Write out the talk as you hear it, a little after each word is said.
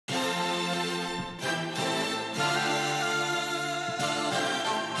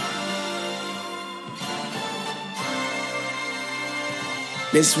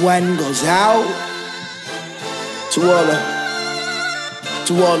This one goes out to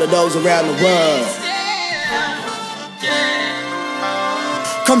all of those around the world.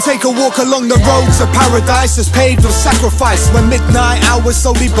 Come take a walk along the road to paradise that's paved with sacrifice. When midnight hours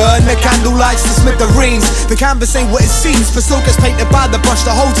slowly burn the candlelights to smithereens. The canvas ain't what it seems, but still gets painted by the brush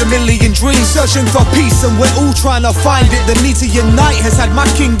that holds a million dreams. Searching for peace and we're all trying to find it. The need to unite has had my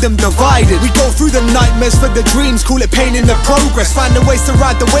kingdom divided. We go through the nightmares for the dreams, call it pain in the progress. Finding ways to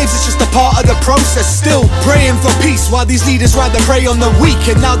ride the waves, it's just a part of the process. Still praying for peace while these leaders rather prey on the weak.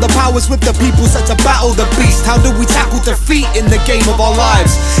 And now the power's with the people set to battle the beast. How do we tackle defeat in the game of our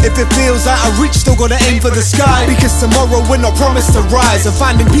lives? If it feels out of reach, still gotta aim for the sky. Because tomorrow we're not promised to rise. And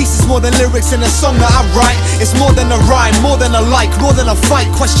finding peace is more than lyrics in a song that I write. It's more than a rhyme, more than a like, more than a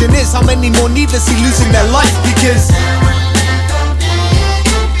fight. Question is, how many more needlessly losing their life? Because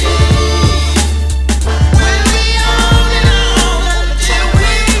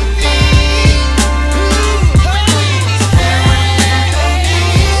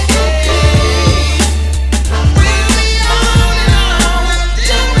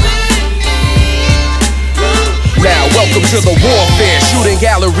welcome to the warfare, shooting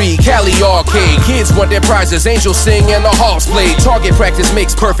gallery, Cali arcade. Kids want their prizes, angels sing and the harps play. Target practice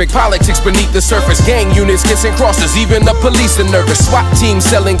makes perfect, politics beneath the surface. Gang units kissing crosses, even the police are nervous. SWAT teams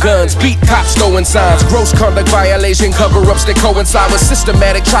selling guns, beat cops throwing signs. Gross conduct violation, cover-ups that coincide with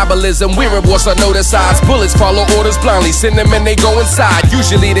systematic tribalism. We're in wars on notice sides. Bullets follow orders blindly, send them and they go inside.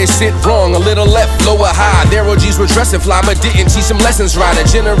 Usually they sit wrong, a little left, lower high. Their OGs were dressing fly but didn't teach them lessons right. A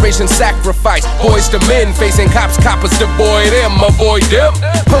generation sacrifice, boys to men facing cops, coppers to avoid them.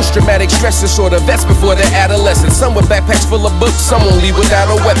 Post-traumatic stress disorder, vets before their adolescence. Some with backpacks full of books, some won't leave without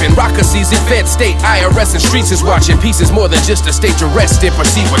a weapon. Rakaa sees it, Fed state, IRS and streets is watching. Peace is more than just a state to rest in,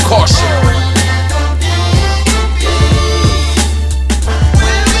 proceed with caution.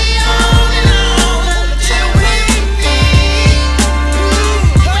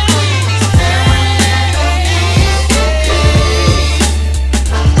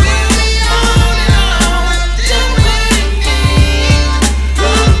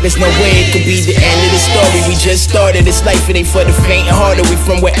 There's no way it could be the end of the story. We just started. This life, it ain't for the faint hearted. We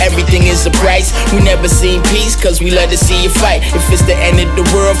from where everything is a price. We never seen peace, cause we love to see you fight. If it's the end of the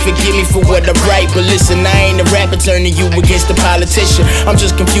world, forgive me for what I write. But listen, I ain't a rapper turning you against a politician. I'm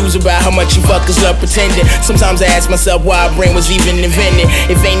just confused about how much you fuckers love pretending. Sometimes I ask myself why our brain was even invented.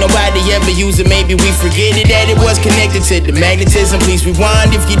 If ain't nobody ever use it, maybe we forget it. That it was connected to the magnetism. Please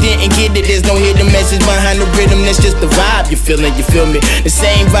rewind if you didn't get it. There's no hidden message behind the rhythm. That's just the vibe you're feeling, you feel me? The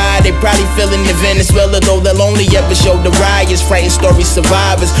same vibe they probably feeling in Venezuela, though they'll only ever show the riots. Frightened story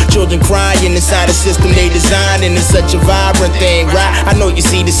survivors, children crying inside a system they designed. And it's such a vibrant thing, right? I know you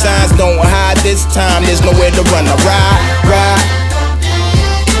see the signs, don't hide this time. There's nowhere to run, I ride.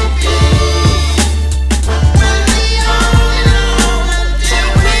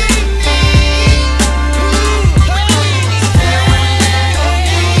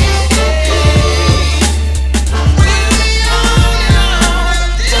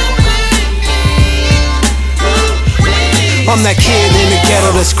 I'm that kid in the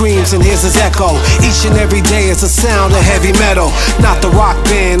ghetto that screams and hears his echo. Each and every day is a sound of heavy metal. Not the rock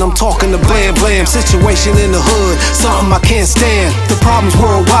band, I'm talking the blam blam. Situation in the hood, something I can't stand. The problem's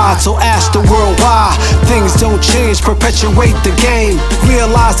worldwide, so ask the world why. Things don't change, perpetuate the game.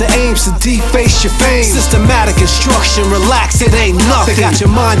 Realize the aims to deface your fame. Systematic instruction, relax, it ain't nothing. They got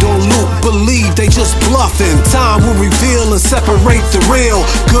your mind on loop, believe they just bluffing. Time will reveal and separate the real.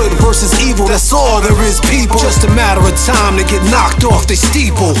 Good versus evil, that's all there is, people. Just a matter of time to get knocked off the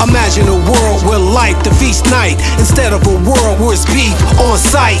steeple. Imagine a world where light defeats night, instead of a world where it's beef on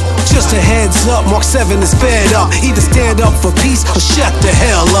sight. Just a heads up, Marc7 is fed up. Either stand up for peace or shut the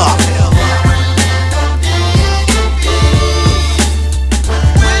hell up.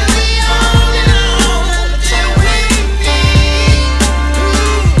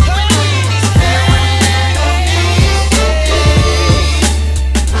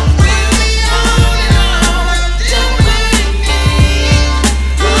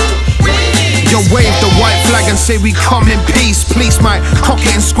 Yo, wave the white flag and say we come in peace. Police might cock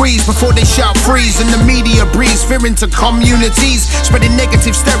it and squeeze before they shout freeze. And the media breathes fear into communities, spreading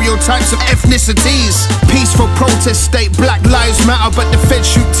negative stereotypes of ethnicities. Peaceful protest state Black Lives Matter, but the feds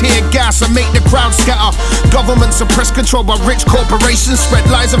shoot tear gas and make the crowd scatter. Government suppress control by rich corporations, spread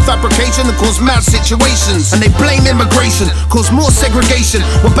lies and fabrication and cause mad situations. And they blame immigration, cause more segregation,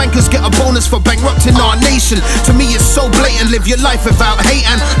 where bankers get a bonus for bankrupting our nation. To me it's so blatant, live your life without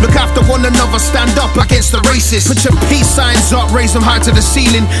hating. Look after one another, stand up against the racism. racist. Put your peace signs up, raise them high to the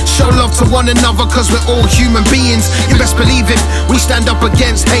ceiling. Show love to one another, cause we're all human beings. You best believe it, we stand up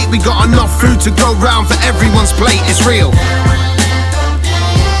against hate. We got enough food to go round for everyone's plate, it's real.